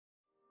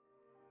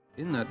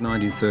In that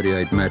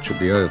 1938 match at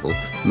the Oval,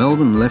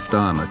 Melbourne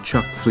left-armer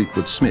Chuck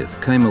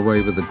Fleetwood-Smith came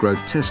away with the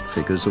grotesque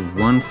figures of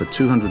 1 for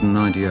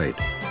 298,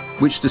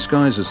 which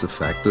disguises the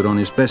fact that on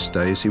his best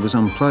days he was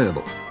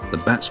unplayable, the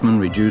batsman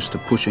reduced to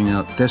pushing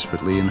out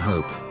desperately in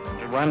hope.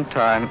 At one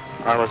time,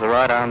 I was a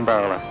right-arm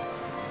bowler.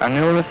 An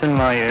illness in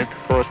my youth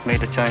forced me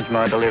to change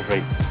my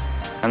delivery,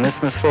 and this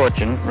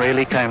misfortune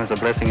really came as a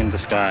blessing in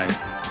disguise.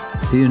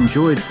 He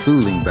enjoyed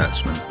fooling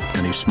batsmen,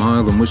 and he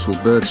smiled and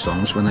whistled bird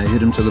songs when they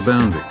hit him to the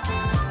boundary.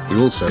 He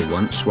also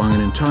once swung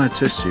an entire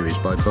test series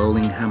by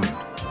bowling Hammond.